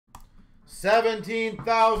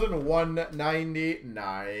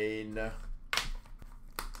$17,199.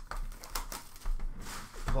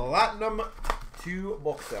 Platinum 2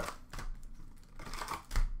 boxer.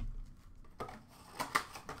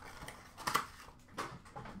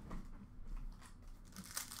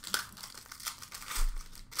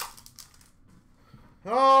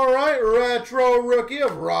 All right, retro rookie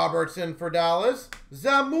of Robertson for Dallas.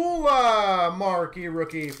 Zamula, marquee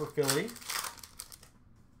rookie for Philly.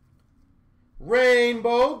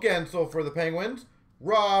 Rainbow, Gensel for the Penguins.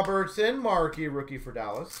 Robertson, marquee rookie for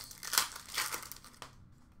Dallas.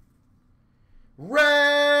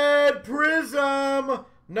 Red Prism,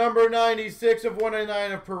 number 96 of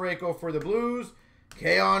 199 of Parayko for the Blues.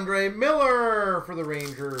 Keandre Miller for the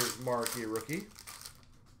Rangers, marquee rookie.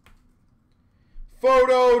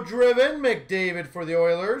 Photo Driven, McDavid for the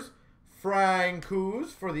Oilers. Francouz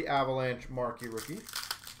for the Avalanche, marquee rookie.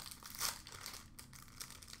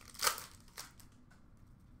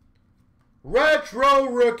 Retro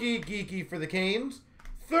Rookie, Geeky for the Canes.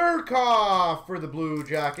 Thurkoff for the Blue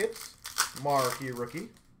Jackets, marquee rookie.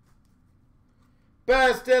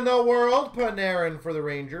 Best in the World, Panarin for the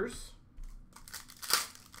Rangers.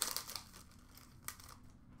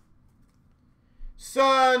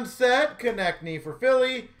 Sunset, Konechny for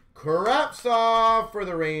Philly. Kurapsov for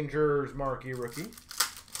the Rangers, marquee rookie.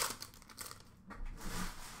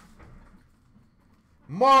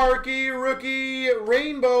 Marquee rookie,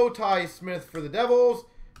 Rainbow, Ty Smith for the Devils.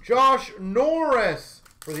 Josh Norris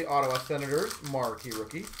for the Ottawa Senators, marquee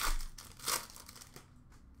rookie.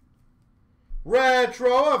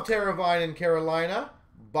 Retro of Teravainen in Carolina.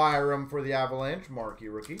 Byram for the Avalanche, marquee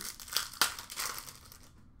rookie.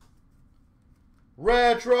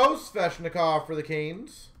 Retro, Svechnikov for the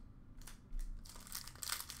Canes.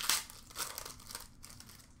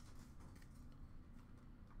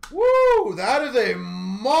 Woo! That is a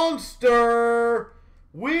monster!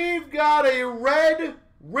 We've got a red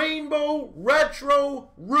rainbow retro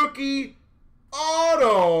rookie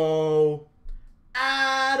auto.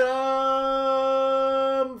 Adam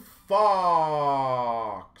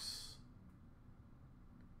Fox.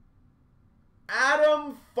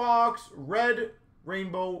 Adam Fox, red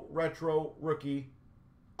rainbow retro rookie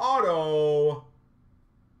auto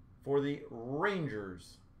for the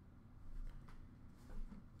Rangers.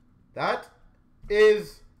 That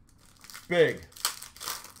is big.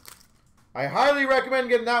 I highly recommend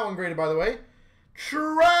getting that one graded, by the way.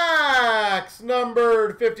 Tracks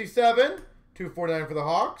numbered 57, 249 for the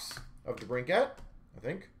Hawks of DeBrincat, I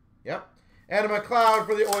think. Yep. And a McLeod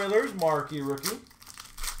for the Oilers, marquee rookie.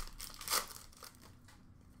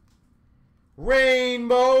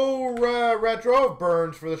 Rainbow retro of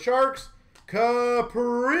Burns for the Sharks.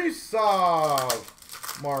 Kaprizov,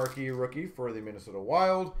 marquee rookie for the Minnesota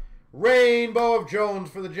Wild. Rainbow of Jones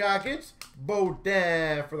for the Jackets.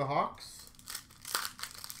 Baudin for the Hawks.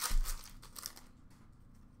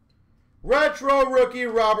 Retro rookie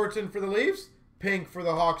Robertson for the Leafs. Pink for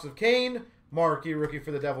the Hawks of Kane. Marquee rookie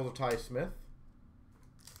for the Devils of Ty Smith.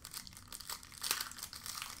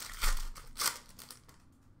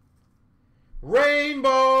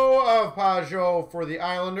 Rainbow of Pajot for the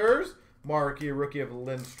Islanders. Marquee rookie of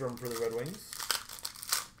Lindstrom for the Red Wings.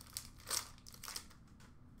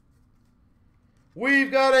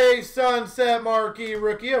 We've got a sunset marquee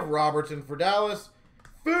rookie of Robertson for Dallas.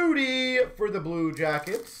 Foodie for the Blue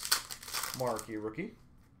Jackets. Marquee rookie.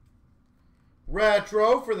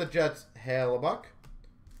 Retro for the Jets, Hellebuck.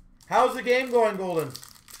 How's the game going, Golden?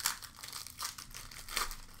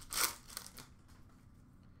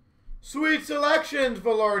 Sweet Selections,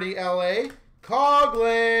 Velarde, LA.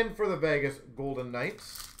 Coughlin for the Vegas Golden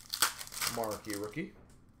Knights. Marquee rookie.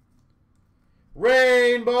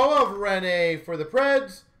 Rainbow of Rene for the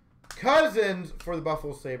Preds. Cousins for the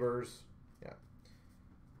Buffalo Sabres. Yeah.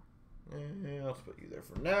 Let's put you there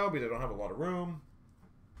for now because I don't have a lot of room.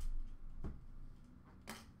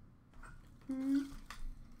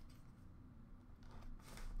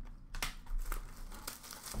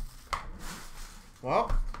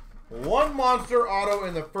 Well, one monster auto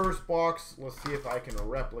in the first box. Let's see if I can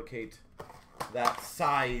replicate that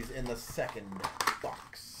size in the second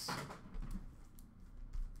box.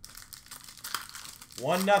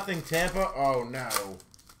 1-0 Tampa. Oh, no.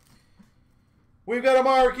 We've got a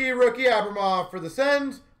marquee rookie Abramov for the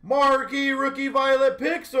Sens. Marquee rookie Violet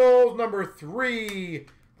Pixels, number 3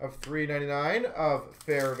 of 399 of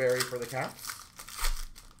Fairbury for the Caps.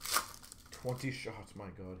 20 shots, my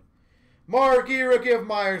God. Marquee rookie of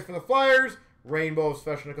Myers for the Flyers. Rainbow of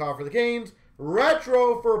Svechnikov for the Canes.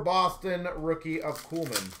 Retro for Boston, rookie of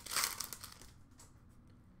Kuhlman.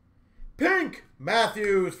 Pink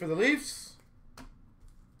Matthews for the Leafs.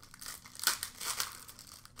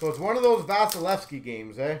 So it's one of those Vasilevsky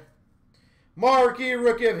games, eh? Marquee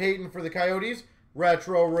rookie of Hayton for the Coyotes.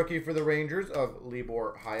 Retro rookie for the Rangers of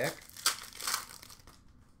Libor Hayek.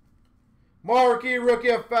 Marquee rookie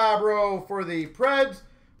of Fabro for the Preds.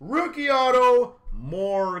 Rookie auto,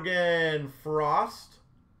 Morgan Frost,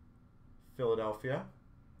 Philadelphia.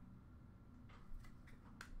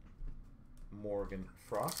 Morgan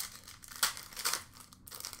Frost.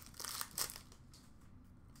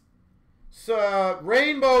 So,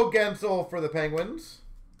 Rainbow Gensel for the Penguins.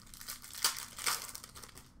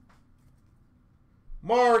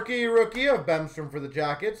 Marquee rookie of Bemstrom for the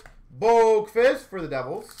Jackets. Boakfist for the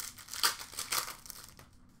Devils.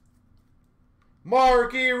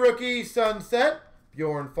 Marquee rookie Sunset.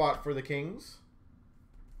 Bjorn Fott for the Kings.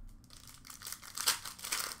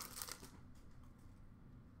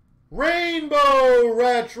 Rainbow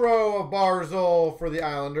retro of Barzal for the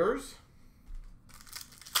Islanders.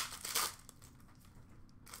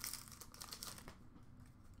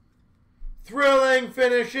 Thrilling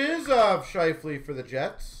finishes of Scheifele for the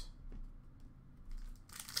Jets.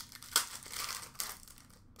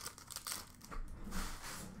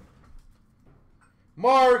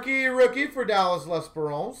 Marquee rookie for Dallas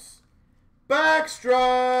L'Esperance.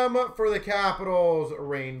 Backstrom for the Capitals,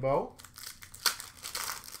 Rainbow.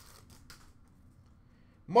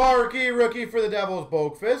 Marquee rookie for the Devils,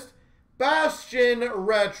 Boakfist. Bastion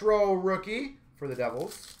retro rookie for the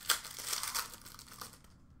Devils.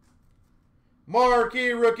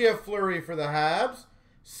 Marquee rookie of Fleury for the Habs.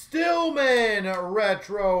 Stillman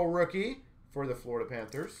retro rookie for the Florida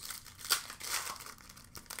Panthers.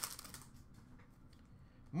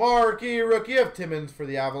 Marquee rookie of Timmins for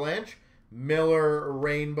the Avalanche. Miller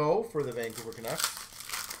rainbow for the Vancouver Canucks.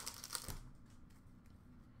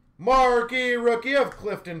 Marquee rookie of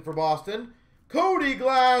Clifton for Boston. Cody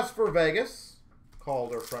Glass for Vegas.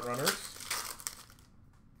 Calder frontrunners.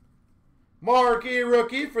 Marquee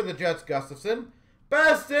rookie for the Jets, Gustafson.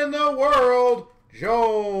 Best in the world,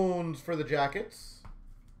 Jones for the Jackets.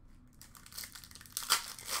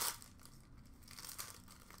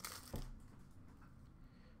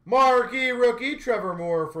 Marquee rookie, Trevor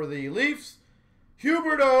Moore for the Leafs.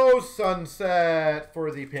 Huberdeau Sunset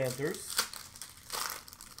for the Panthers.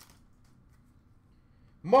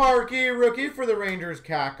 Marquee rookie for the Rangers,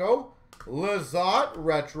 Kako. Lizotte,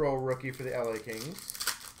 retro rookie for the LA Kings.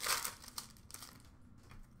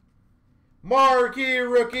 Marquee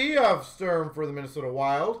rookie of Sturm for the Minnesota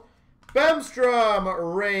Wild.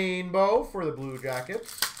 Bemstrom rainbow for the Blue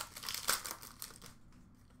Jackets.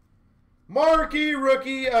 Marquee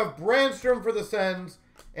rookie of Brandstrom for the Sens.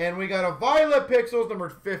 And we got a Violet Pixels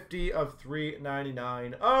numbered 50 of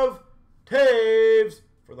 399 of Taves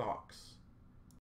for the Hawks.